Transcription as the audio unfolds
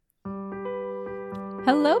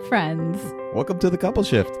Hello, friends. Welcome to The Couple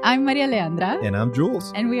Shift. I'm Maria Leandra. And I'm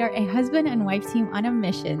Jules. And we are a husband and wife team on a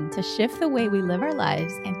mission to shift the way we live our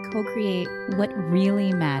lives and co-create what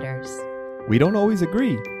really matters. We don't always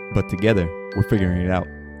agree, but together, we're figuring it out.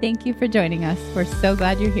 Thank you for joining us. We're so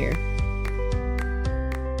glad you're here.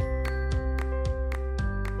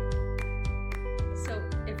 So,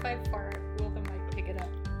 if I fart, will the mic pick it up?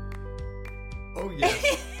 Oh,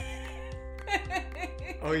 yes.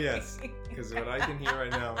 Oh, yes. Because what I can hear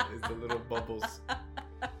right now is the little bubbles.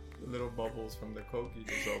 The little bubbles from the Coke you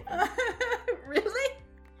just opened. Really?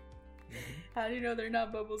 How do you know they're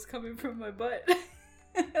not bubbles coming from my butt?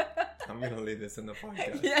 I'm going to leave this in the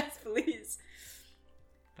podcast. Yes, please.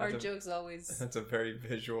 That's Our jokes always... That's a very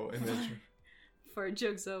visual image. For our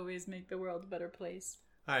jokes always make the world a better place.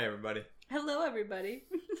 Hi, everybody. Hello, everybody.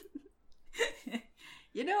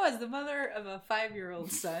 You know, as the mother of a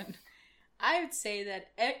 5-year-old son, I would say that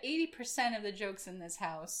 80% of the jokes in this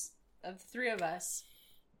house, of the three of us,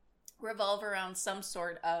 revolve around some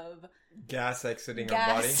sort of Gas exiting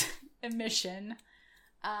our body. gas emission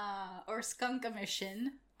or skunk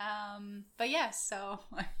emission. But yes, so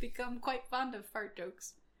I've become quite fond of fart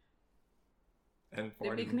jokes. And They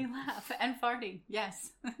make farting. me laugh. And farting, yes.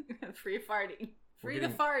 Free farting. Free the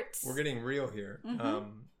farts. We're getting real here.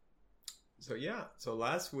 Mhm. So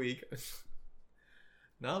last week...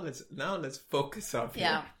 Now let's focus up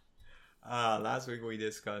here. Yeah. Last week we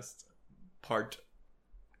discussed part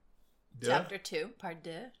deux. Chapter 2, part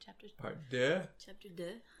 2. Part deux. Chapter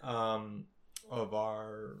 2. Of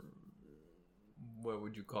our, what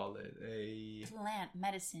would you call it? A Plant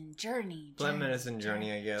medicine journey. plant medicine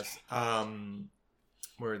journey, I guess.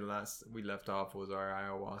 Where the last we left off was our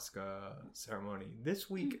ayahuasca ceremony. This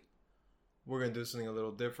week we're gonna do something a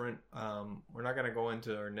little different. We're not gonna go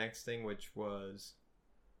into our next thing, which was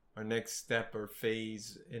our next step or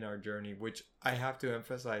phase in our journey, which I have to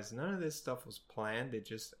emphasize, none of this stuff was planned. It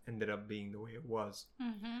just ended up being the way it was.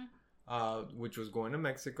 Mm-hmm. Which was going to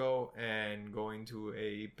Mexico and going to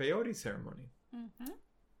a peyote ceremony. Mm-hmm.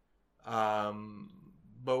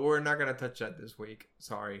 But we're not going to touch that this week.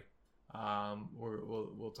 Sorry.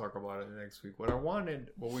 We'll talk about it next week. What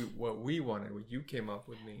you came up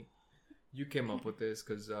with me. You came up with this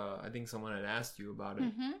because I think someone had asked you about it.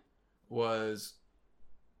 Mm-hmm. Was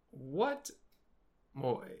what?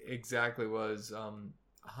 Well, exactly was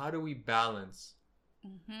how do we balance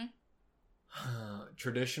Mm-hmm.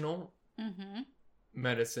 traditional Mm-hmm.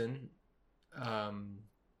 medicine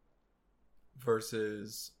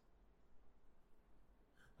versus,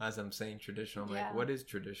 as I'm saying traditional, I'm Yeah. like, what is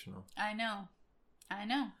traditional? I know.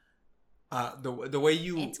 The way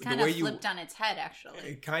you It's kind the way of flipped on its head,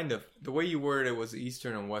 actually. kind of the way you word it was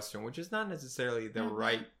Eastern and Western, which is not necessarily the Mhm.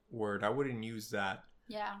 right word. I wouldn't use that.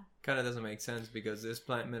 Yeah. Kind of doesn't make sense because this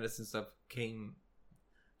plant medicine stuff came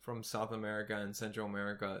from South America and Central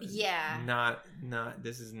America. Yeah. Not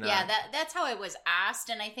this is not. Yeah, that's how it was asked,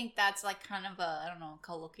 and I think that's like kind of a, I don't know,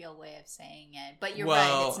 colloquial way of saying it. But you're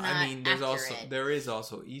right, it's not I mean, accurate. there is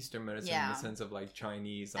also Eastern medicine in Yeah. the sense of like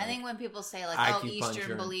Chinese. I think when people say like, acupuncture.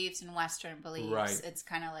 Eastern beliefs and Western beliefs, Right. it's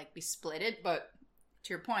kind of like we split it. But to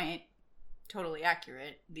your point, totally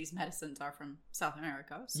accurate. These medicines are from South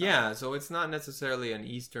America. So. Yeah, so it's not necessarily an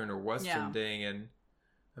Eastern or Western Yeah. thing, and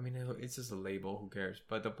I mean it's just a label. Who cares?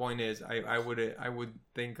 But the point is, I would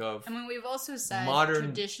think of I mean, we've also said modern-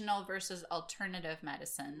 traditional versus alternative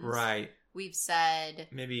medicines. right. We've said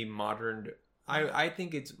Maybe modern. I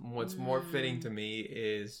think it's what's more fitting to me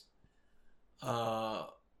is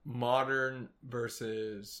modern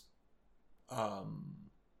versus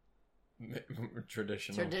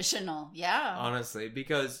traditional. traditional. Yeah. Honestly,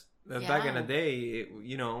 because back in the Yeah. day,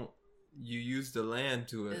 you used the land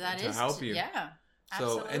to help you. Yeah.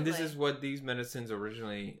 So, and this absolutely. is what these medicines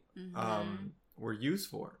originally Mhm. were used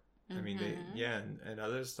for. I mean, Mhm. and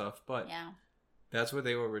other stuff, but Yeah. that's what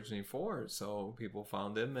they were originally for. So people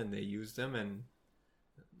found them and they used them, and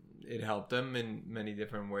it helped them in many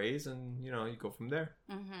different ways. And you go from there.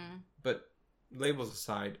 Mm-hmm. But labels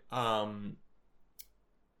aside,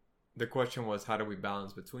 the question was, how do we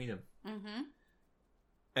balance between them? Mm-hmm.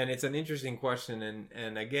 And it's an interesting question.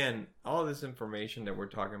 And again, all this information that we're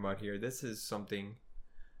talking about here, this is something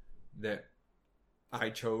that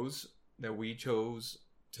we chose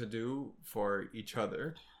to do for each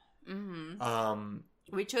other. Mm-hmm.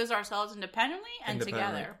 We chose ourselves independently and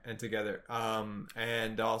together.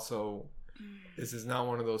 And also, this is not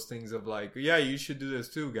one of those things of like, yeah, you should do this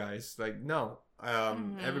too, guys. Like, no.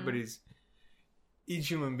 Each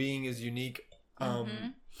human being is unique.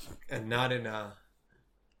 And not in a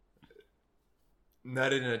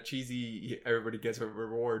cheesy everybody gets a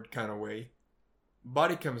reward kind of way.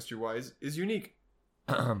 Body chemistry wise is unique.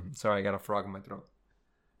 Sorry, I got a frog in my throat.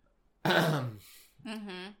 And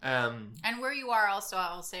where you are also,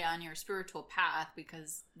 I'll say, on your spiritual path,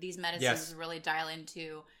 because these medicines really dial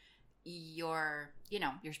into your,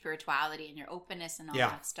 your spirituality and your openness and all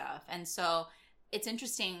that stuff. And so it's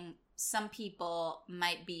interesting. Some people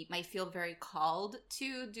might feel very called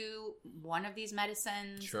to do one of these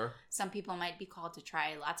medicines. Sure. Some people might be called to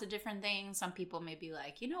try lots of different things. Some people may be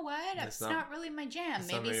like, you know what? It's not really my jam.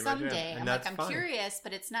 Maybe someday. I'm curious,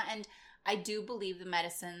 but it's not. And I do believe the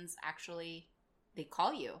medicines actually, they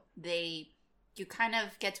call you. You kind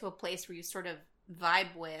of get to a place where you sort of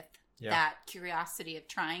vibe with that curiosity of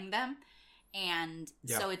trying them. And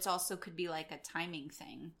so it's also could be like a timing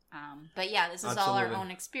thing. But yeah, this is all our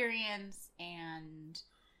own experience and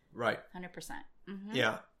 100%. Mm-hmm.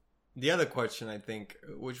 Yeah. The other question, I think,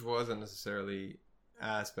 which wasn't necessarily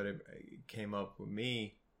asked, but it came up with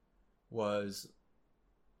me was,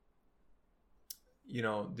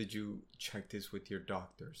 did you check this with your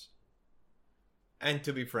doctors? And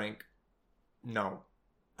to be frank, no,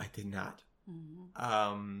 I did not.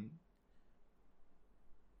 Mm-hmm.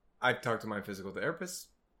 I've talked to my physical therapist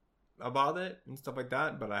about it and stuff like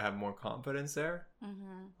that, but I have more confidence there.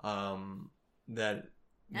 Mm-hmm.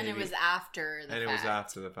 And it was after the fact. And it was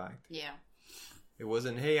after the fact. Yeah. It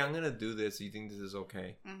wasn't, hey, I'm going to do this. You think this is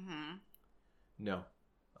okay? Mm-hmm. No.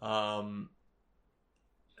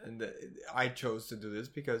 I chose to do this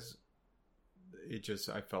because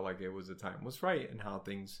I felt like the time was right and how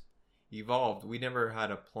things evolved. We never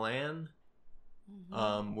had a plan.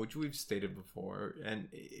 Mm-hmm. Which we've stated before, and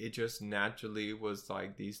it just naturally was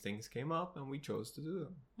like these things came up and we chose to do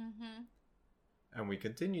them. Mm-hmm. And we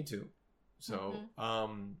continue to. So,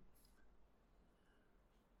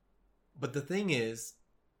 but the thing is,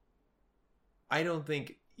 I don't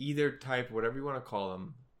think either type, whatever you want to call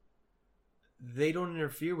them, they don't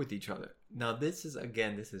interfere with each other. Now, this is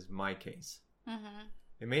my case. Mm-hmm.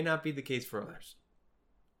 It may not be the case for others.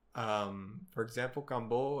 For example,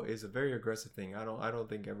 Kambo is a very aggressive thing. I don't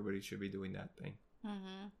think everybody should be doing that thing.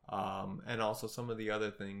 Mm-hmm. And also some of the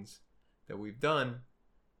other things that we've done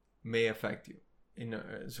may affect you in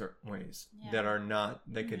certain ways that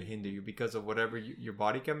could hinder you because of whatever your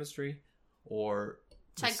body chemistry or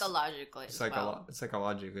psychologically as well.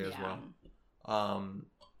 Psychologically as well.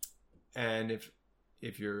 And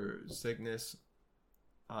if your sickness,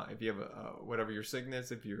 if you have whatever your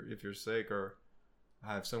sickness, if you're sick or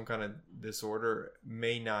have some kind of disorder,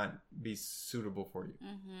 may not be suitable for you.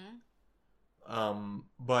 Mm-hmm.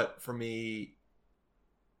 But for me,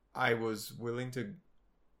 I was willing to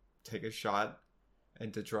take a shot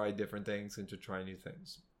and to try different things and to try new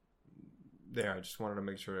things. I just wanted to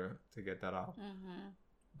make sure to get that out. Mm-hmm.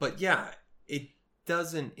 But yeah, it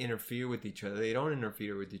doesn't interfere with each other. They don't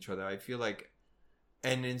interfere with each other. I feel like,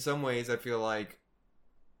 and in some ways, I feel like,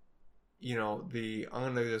 I'm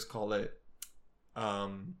going to just call it,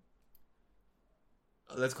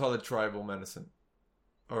 let's call it tribal medicine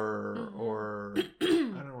or I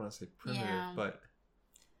don't want to say primitive, but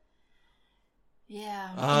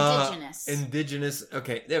indigenous.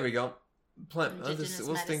 Okay, there we go. Plant. Let's stick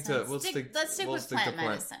with plant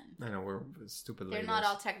medicine. I know we're stupid. They're not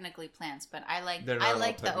all technically plants, but I like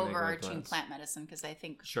the overarching plant medicine because I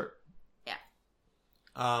think sure. Yeah.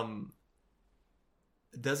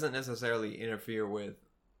 It doesn't necessarily interfere with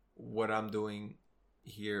what I'm doing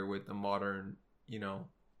here with the modern,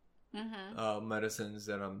 medicines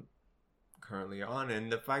that I'm currently on.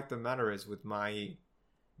 And the fact of the matter is with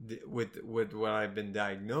what I've been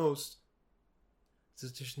diagnosed,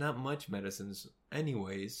 since there's not much medicines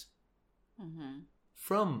anyways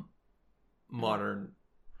from modern,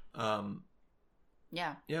 from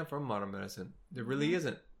modern medicine. There really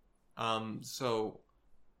isn't. So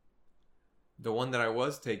the one that I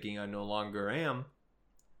was taking, I no longer am,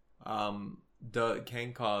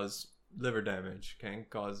 can cause liver damage, can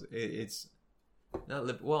cause it's not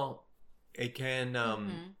it can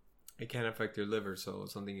it can affect your liver, so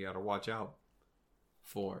it's something you got to watch out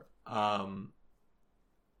for.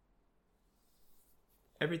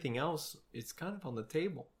 Everything else, it's kind of on the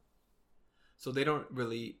table, so they don't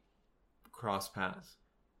really cross paths.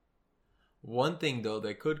 One thing though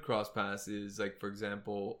that could cross paths is, like, for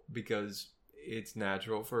example, because it's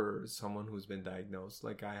natural for someone who's been diagnosed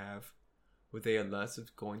like I have with ALS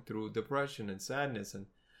of going through depression and sadness, and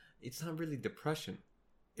it's not really depression,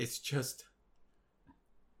 it's just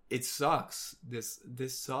it sucks. This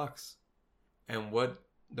sucks. And what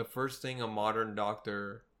the first thing a modern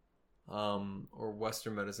doctor or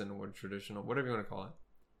Western medicine or traditional, whatever you want to call it,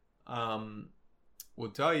 will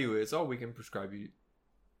tell you is, we can prescribe you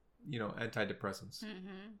antidepressants.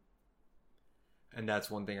 Mm-hmm. And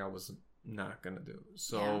that's one thing I was not gonna do.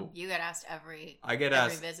 So you get asked every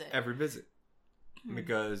visit. Every visit.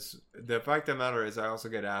 Because the fact of the matter is I also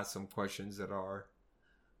get asked some questions that are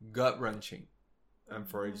gut-wrenching. And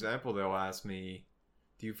for example, they'll ask me,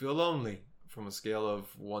 do you feel lonely? From a scale of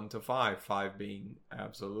 1 to 5, 5 being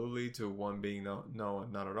absolutely to 1 being no,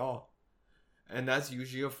 not at all. And that's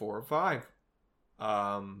usually a 4 or 5.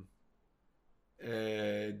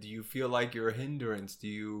 Do you feel like you're a hindrance? Do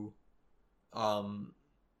you or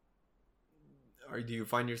do you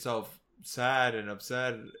find yourself sad and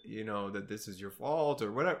upset, that this is your fault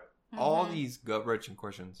or whatever? All these gut-wrenching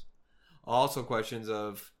questions. Also questions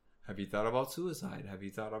of, have you thought about suicide? Have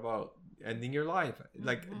you thought about ending your life?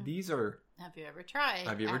 Like, these are... Have you ever tried?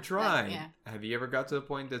 Have you ever tried? Have you ever got to the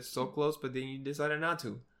point that's so close, but then you decided not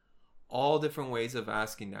to? All different ways of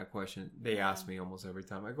asking that question. They ask me almost every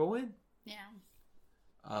time I go in. Yeah.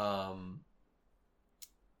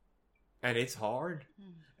 And it's hard.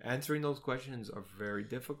 Answering those questions are very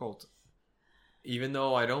difficult. Even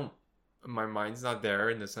though my mind's not there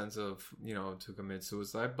in the sense of, to commit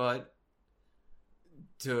suicide, but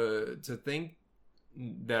to think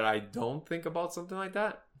that I don't think about something like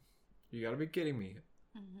that, you gotta be kidding me.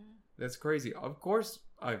 That's crazy. Of course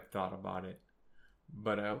I've thought about it,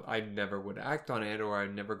 but I never would act on it, or I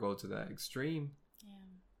never go to that extreme.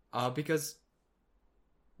 Because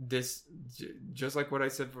this, just like what I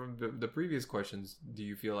said from the previous questions, do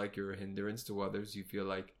you feel like you're a hindrance to others? Do you feel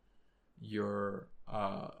like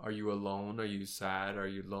are you alone? Are you sad? Are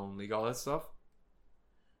you lonely? All that stuff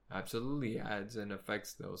absolutely adds and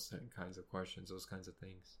affects those kinds of questions, those kinds of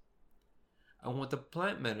things. And what the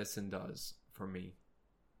plant medicine does for me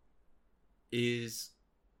is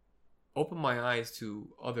open my eyes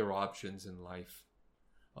to other options in life,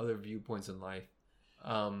 other viewpoints in life,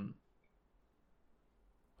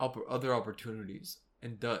 other opportunities,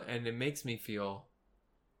 and it makes me feel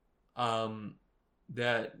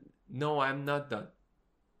that no, I'm not done.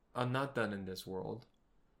 I'm not done in this world.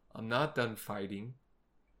 I'm not done fighting.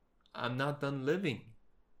 I'm not done living.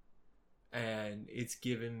 And it's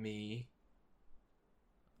given me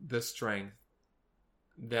the strength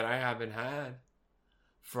that I haven't had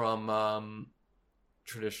from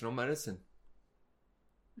traditional medicine.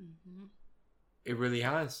 It really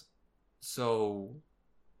has. So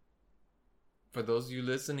for those of you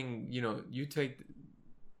listening, you take,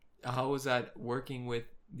 how is that working with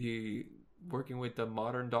the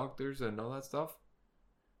modern doctors and all that stuff?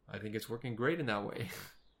 I think it's working great in that way.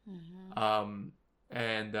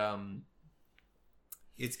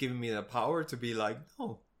 It's given me the power to be like,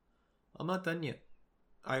 no, I'm not done yet.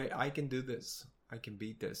 I can do this. I can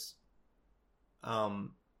beat this.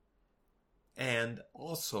 And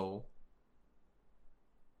also,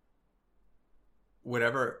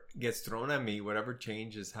 whatever gets thrown at me, whatever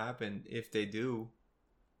changes happen, if they do,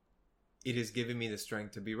 it has given me the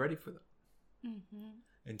strength to be ready for them.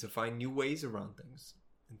 And to find new ways around things,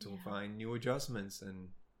 and to find new adjustments, and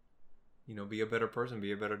be a better person,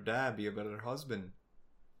 be a better dad, be a better husband.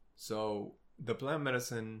 So the plant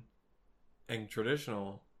medicine and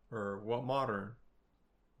traditional, or what modern,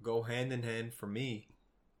 go hand in hand for me,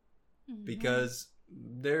 because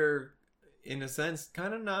they're, in a sense,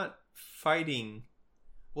 kind of not fighting.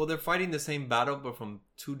 Well, they're fighting the same battle, but from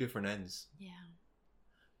two different ends.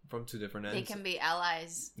 From two different ends. They can be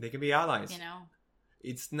allies.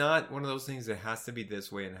 It's not one of those things that has to be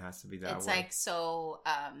this way and it has to be that way. It's like, so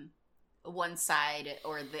one side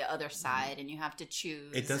or the other side, and you have to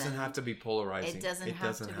choose. It doesn't have to be polarizing. It doesn't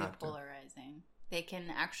have to be polarizing. They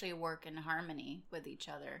can actually work in harmony with each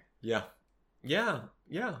other. Yeah. I love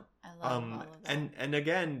all of that. And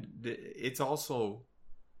again, it's also,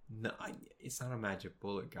 it's not a magic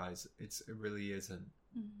bullet, guys. It really isn't.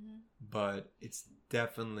 But it's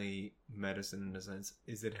definitely medicine in a sense.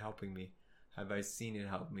 Is it helping me? Have I seen it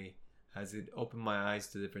help me? Has it opened my eyes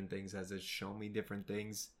to different things? Has it shown me different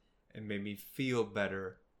things and made me feel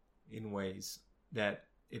better in ways that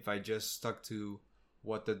if I just stuck to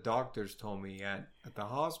what the doctors told me at the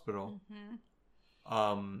hospital,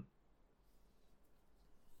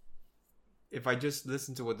 if I just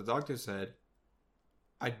listened to what the doctor said,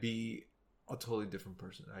 I'd be a totally different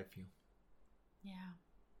person, I feel. Yeah.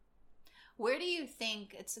 Where do you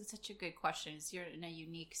think, it's such a good question, is you're in a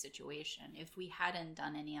unique situation. If we hadn't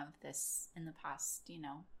done any of this in the past,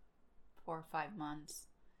 4 or 5 months,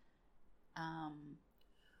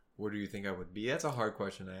 where do you think I would be? That's a hard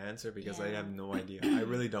question to answer because I have no idea. I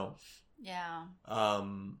really don't. Yeah.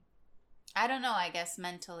 I don't know, I guess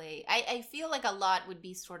mentally. I feel like a lot would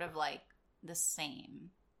be sort of like the same.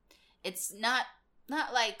 It's not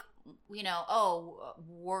like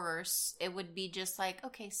worse. It would be just like,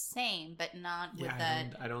 okay, same, but not with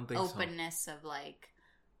I don't think openness of like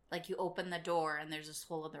you open the door and there's this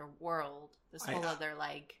whole other world, this whole other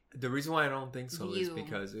like. The reason why I don't think so view. is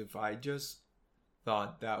because if I just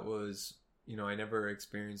thought that was, I never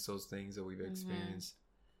experienced those things that we've experienced,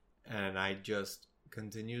 and I just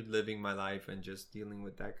continued living my life and just dealing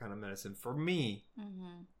with that kind of medicine, for me,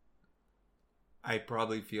 I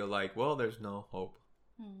probably feel like, well, there's no hope.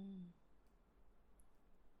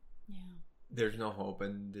 Yeah. There's no hope,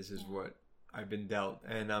 and this is what I've been dealt.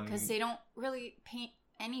 And because they don't really paint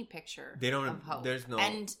any picture. They don't. Of hope. There's no.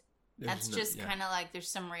 And that's just kind of like, there's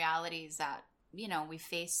some realities that we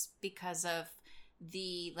face because of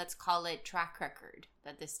the, let's call it, track record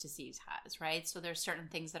that this disease has, right? So there's certain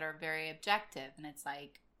things that are very objective, and it's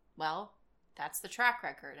like, well, that's the track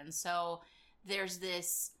record. And so there's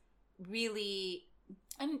this really,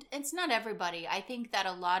 and it's not everybody. I think that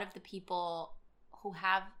a lot of the people who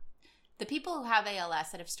have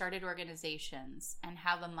ALS that have started organizations and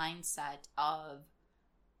have a mindset of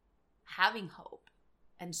having hope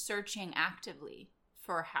and searching actively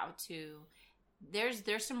for how to, there's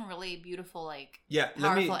some really beautiful, like,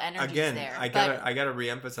 powerful energies there. I gotta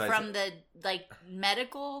reemphasize from the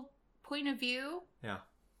medical point of view. Yeah,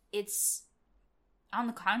 it's on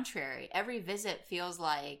the contrary. Every visit feels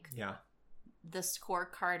like the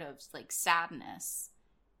scorecard of like sadness.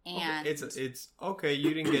 And it's okay.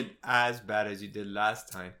 You didn't get as bad as you did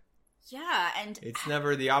last time. Yeah, and it's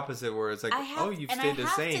never the opposite where it's like, you've stayed the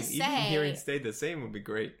same. Even hearing stayed the same would be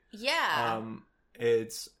great. Yeah.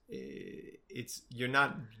 It's you're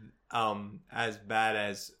not as bad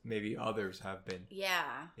as maybe others have been.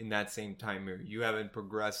 Yeah. In that same time here, you haven't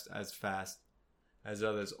progressed as fast as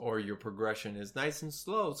others, or your progression is nice and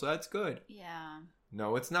slow, so that's good. Yeah.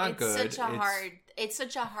 No, it's not good. It's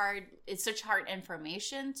such hard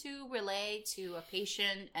information to relay to a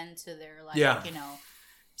patient and to their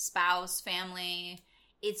spouse, family.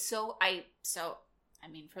 I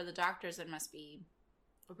mean, for the doctors, it must be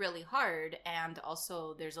really hard, and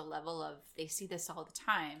also there's a level of, they see this all the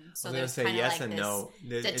time, so there's kind of yes like and this no.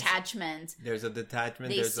 detachment. There's a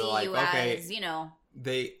detachment. They there's see you as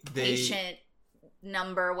they patient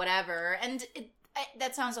number, whatever, and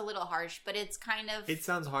that sounds a little harsh, but it's kind of... It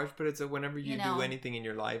sounds harsh, but it's whenever you do anything in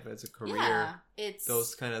your life as a career, it's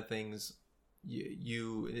those kind of things.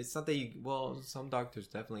 It's not that you... Well, some doctors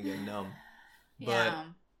definitely get numb, but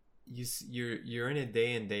you're in it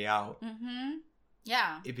day in, day out. Mm-hmm.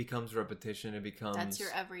 Yeah. It becomes repetition. It becomes... That's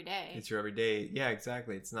your everyday. It's your everyday. Yeah,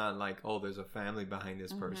 exactly. It's not like, oh, there's a family behind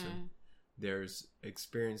this person. There's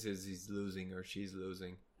experiences he's losing or she's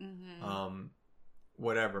losing.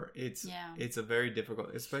 Whatever. It's a very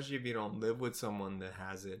difficult, especially if you don't live with someone that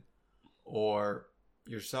has it or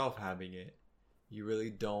yourself having it. You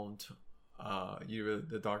really don't,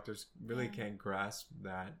 the doctors really can't grasp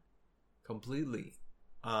that completely.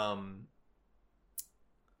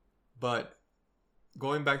 But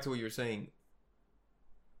going back to what you're saying,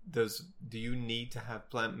 do you need to have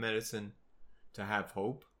plant medicine to have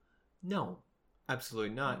hope? No.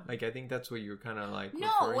 Absolutely not. Like, I think that's what you're kind of like.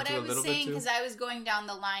 No, what I was saying, because I was going down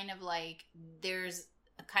the line of like, there's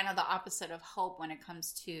kind of the opposite of hope when it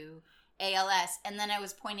comes to ALS, and then I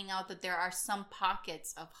was pointing out that there are some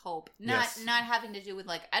pockets of hope, not having to do with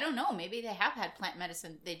like, I don't know, maybe they have had plant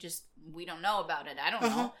medicine, we don't know about it. I don't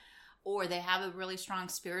know, or they have a really strong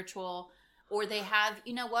spiritual, or they have,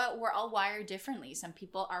 you know what? We're all wired differently. Some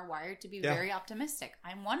people are wired to be very optimistic.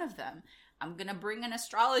 I'm one of them. I'm going to bring in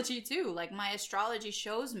astrology too. Like, my astrology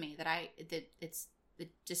shows me that it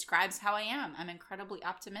describes how I am. I'm incredibly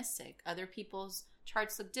optimistic. Other people's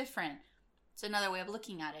charts look different. It's another way of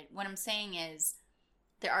looking at it. What I'm saying is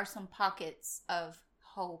there are some pockets of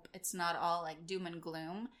hope. It's not all like doom and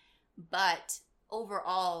gloom, but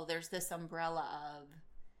overall there's this umbrella of,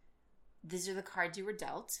 these are the cards you were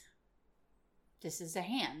dealt. This is a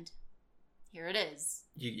hand. Here it is.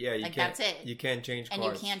 You can't, that's it. You can't change cards.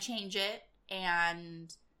 And you can't change it.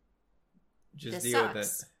 And just deal with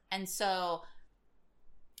it. And so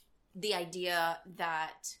the idea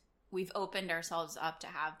that we've opened ourselves up to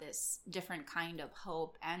have this different kind of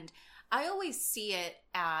hope, and I always see it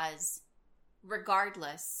as,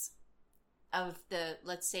 regardless of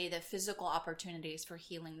let's say the physical opportunities for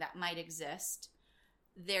healing that might exist,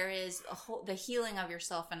 there is the healing of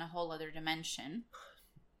yourself in a whole other dimension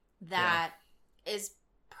that is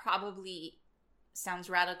probably, sounds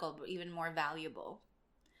radical, but even more valuable,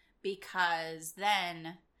 because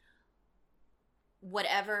then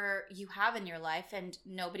whatever you have in your life, and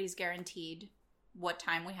nobody's guaranteed what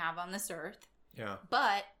time we have on this earth,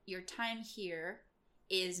 but your time here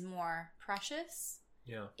is more precious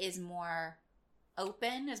is more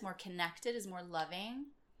open, is more connected, is more loving.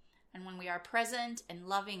 And when we are present and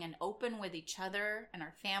loving and open with each other and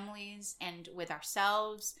our families and with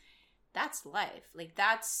ourselves, that's life. Like,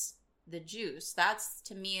 that's the juice. That's,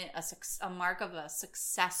 to me, a mark of a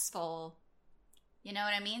successful, you know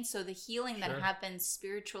what I mean? So the healing that happens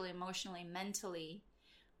spiritually, emotionally, mentally,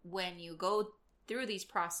 when you go through these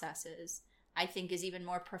processes, I think is even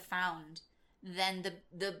more profound than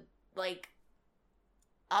the like,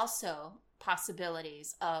 also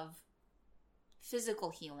possibilities of physical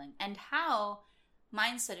healing, and how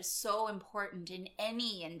mindset is so important in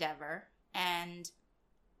any endeavor. And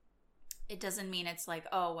it doesn't mean it's like,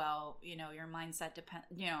 oh, well, you know, your mindset depends,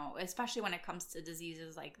 you know, especially when it comes to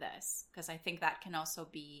diseases like this, because I think that can also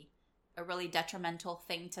be a really detrimental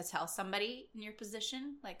thing to tell somebody in your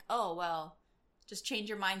position. Like, oh, well, just change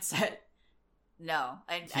your mindset. No,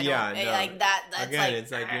 I don't. No. Like that. That's again, like,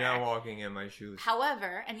 it's like you're not walking in my shoes.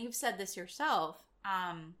 However, and you've said this yourself,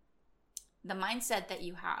 the mindset that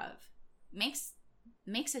you have makes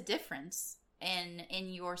a difference in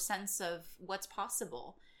your sense of what's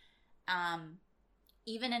possible.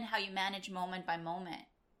 Even in how you manage moment by moment,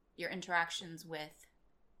 your interactions with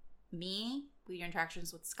me, your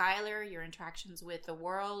interactions with Skylar, your interactions with the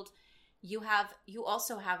world, you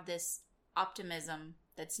also have this optimism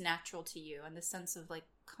that's natural to you, and this sense of like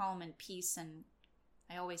calm and peace. And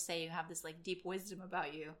I always say you have this like deep wisdom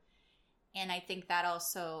about you. And I think that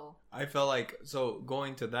also, I felt like, so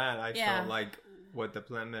going to that, I felt like what the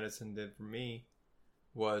plant medicine did for me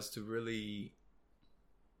was to really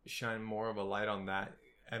shine more of a light on that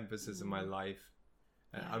emphasis in my life.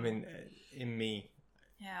 I mean, in me,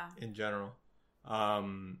 in general.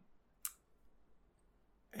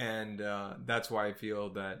 And that's why I feel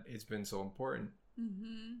that it's been so important,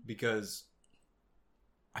 because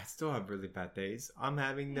I still have really bad days. I'm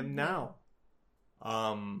having them now.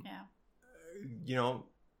 You know,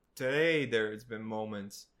 today there's been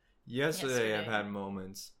moments. Yesterday I've had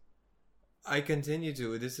moments. I continue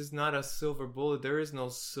to. This is not a silver bullet. There is no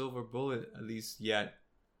silver bullet, at least yet,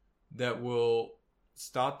 that will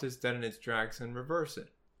stop this dead in its tracks and reverse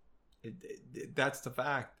it. That's the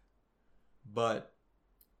fact. But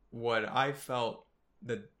what I felt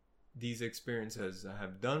that these experiences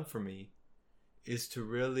have done for me is to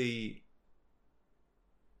really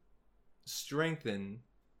strengthen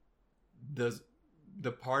the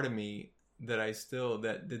part of me that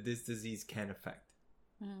that this disease can affect,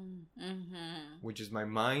 which is my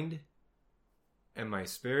mind and my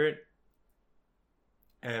spirit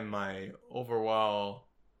and my overall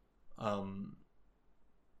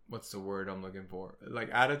what's the word I'm looking for, like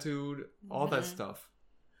attitude, all that stuff,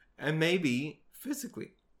 and maybe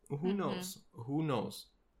physically, who knows.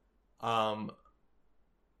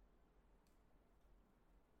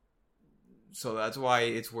 So that's why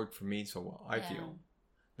it's worked for me so well, I feel.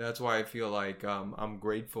 That's why I feel like I'm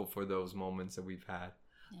grateful for those moments that we've had.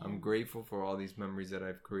 I'm grateful for all these memories that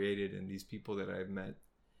I've created and these people that I've met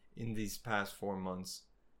in these past 4 months,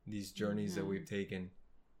 these journeys that we've taken.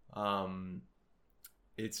 And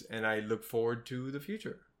I look forward to the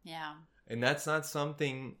future. Yeah. And that's not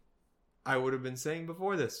something I would have been saying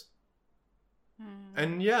before this.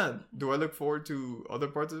 And do I look forward to other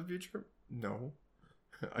parts of the future? No.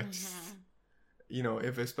 I just, you know,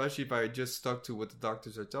 especially if I just stuck to what the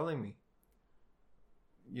doctors are telling me,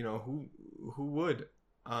 you know, who would?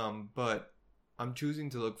 But I'm choosing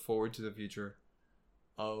to look forward to the future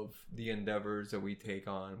of the endeavors that we take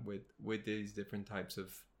on with these different types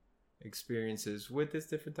of experiences, with this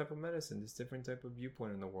different type of medicine, this different type of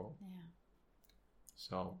viewpoint in the world. Yeah.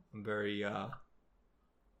 So I'm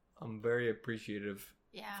very appreciative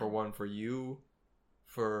for you,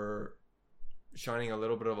 for shining a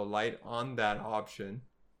little bit of a light on that option,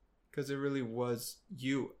 because it really was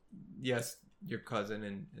you. Yes, your cousin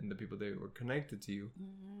and the people that were connected to you,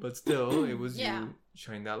 but still it was you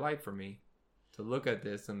shining that light for me to look at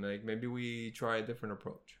this and like, maybe we try a different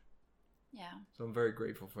approach. So I'm very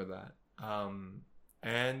grateful for that.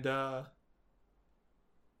 And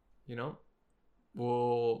you know,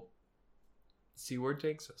 we'll see where it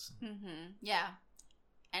takes us.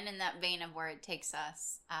 And in that vein of where it takes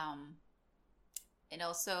us, it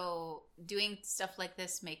also, doing stuff like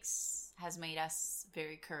this has made us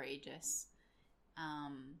very courageous.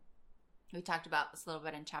 We talked about this a little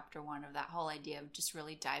bit in chapter 1 of that whole idea of just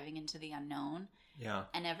really diving into the unknown.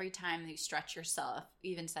 And every time you stretch yourself,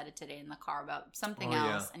 you even said it today in the car about something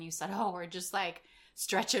else, and you said, we're just like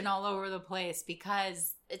stretching all over the place,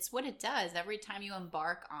 because it's what it does. Every time you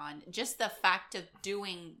embark on just the fact of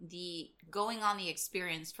going on the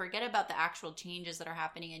experience, forget about the actual changes that are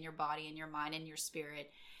happening in your body and your mind and your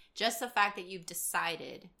spirit. just the fact that you've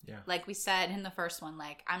decided, like we said in the first one,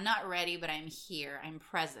 like, I'm not ready, but I'm here, I'm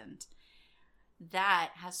present.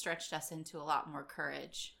 That has stretched us into a lot more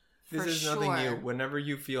courage. This is nothing new. Whenever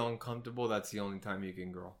you feel uncomfortable, that's the only time you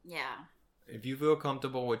can grow. Yeah. If you feel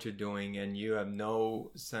comfortable what you're doing and you have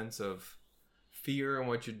no sense of fear in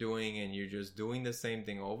what you're doing and you're just doing the same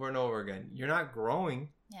thing over and over again, you're not growing.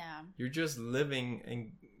 Yeah. You're just living,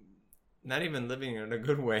 and not even living in a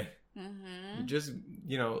good way. Mm-hmm. You're just,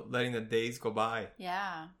 letting the days go by.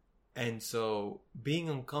 Yeah. And so being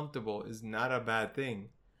uncomfortable is not a bad thing,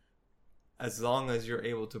 as long as you're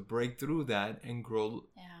able to break through that and grow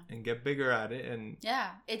and get bigger at it. And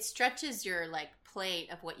it stretches your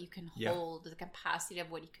plate of what you can hold, the capacity of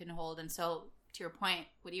what you can hold. And so to your point,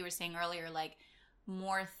 what you were saying earlier,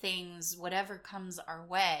 more things, whatever comes our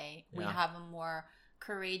way, we have a more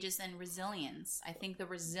courageous and resilience. I think the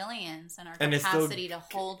resilience and our capacity to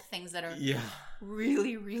hold things that are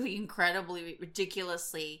really, really incredibly,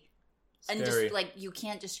 ridiculously scary. And just you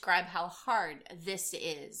can't describe how hard this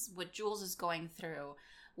is, what Jules is going through,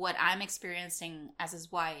 what I'm experiencing as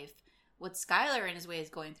his wife, what Skylar in his way is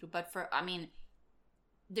going through. But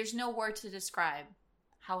there's no word to describe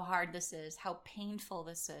how hard this is, how painful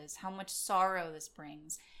this is, how much sorrow this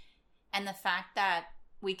brings. And the fact that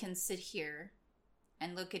we can sit here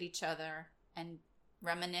and look at each other and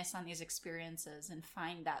reminisce on these experiences and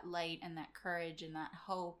find that light and that courage and that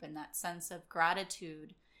hope and that sense of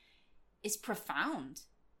gratitude is profound.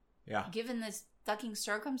 Yeah. Given this fucking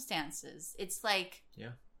circumstances. It's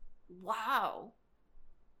wow.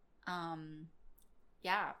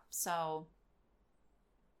 So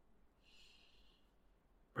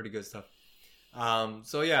pretty good stuff.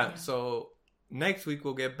 So next week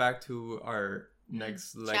we'll get back to our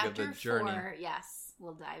next leg chapter of the journey. 4, yes,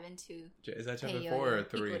 we'll dive into. Is that chapter 4 or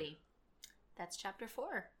 3? Equity. That's chapter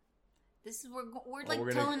 4. This is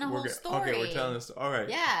we're telling a whole story. Okay, we're telling this. All right.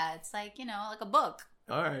 Yeah, it's like a book.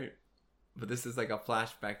 All right, but this is like a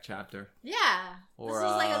flashback chapter. Yeah, this is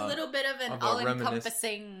a little bit of an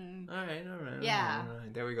all-encompassing. All right. Yeah. All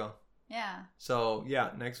right. There we go. Yeah. So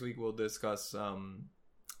next week we'll discuss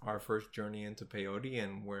our first journey into peyote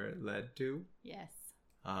and where it led to. Yes.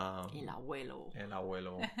 El abuelo.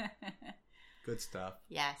 Good stuff.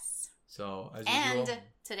 Yes. So as usual,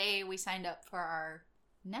 today we signed up for our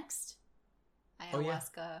next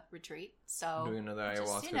ayahuasca retreat. So doing another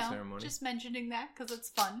ayahuasca ceremony. Just mentioning that because it's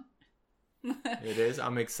fun. It is.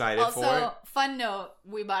 I'm excited for it. Also, fun note: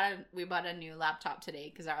 we bought a new laptop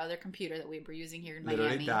today because our other computer that we were using here in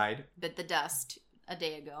Miami died. Bit the dust a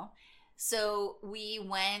day ago. So we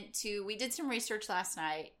did some research last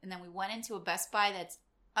night, and then we went into a Best Buy that's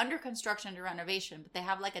under construction, under renovation, but they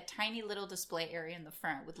have a tiny little display area in the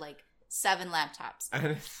front with 7 laptops.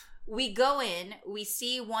 We go in, we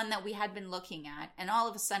see one that we had been looking at, and all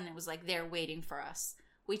of a sudden it was there waiting for us.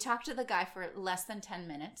 We talked to the guy for less than 10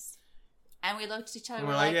 minutes, and we looked at each other.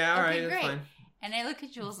 We're like, yeah, all right, great. That's fine. And I look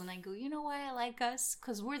at Jules and I go, you know why I like us?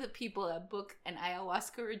 Because we're the people that book an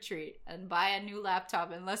ayahuasca retreat and buy a new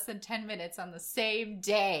laptop in less than 10 minutes on the same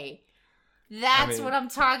day. That's what I'm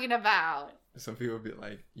talking about. Some people would be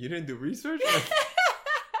like, you didn't do research?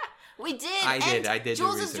 We did. I did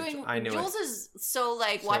Jules do research. I knew Jules is so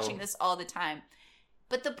watching this all the time.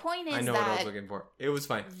 But the point is I know what I was looking for. It was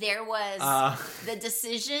fine. There was the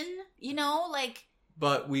decision,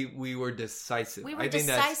 But we were decisive. We were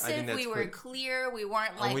decisive. We were clear. We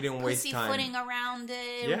weren't we didn't waste time pussyfooting around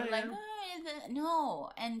it. Yeah, no.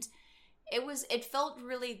 And it felt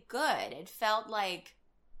really good. It felt like,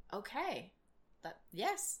 okay,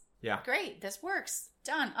 yes. Yeah. Great. This works.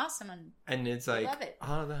 Done. Awesome. And it's love it.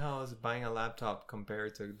 How the hell is buying a laptop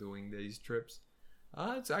compared to doing these trips?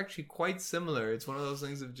 It's actually quite similar. It's one of those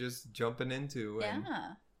things of just jumping into and,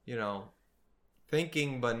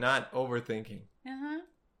 thinking but not overthinking.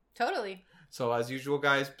 Totally. So as usual,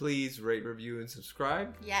 guys, please rate, review, and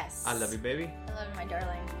subscribe. Yes. I love you, baby. I love you, my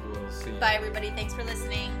darling. We'll see you. Bye, everybody. Thanks for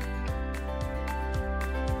listening.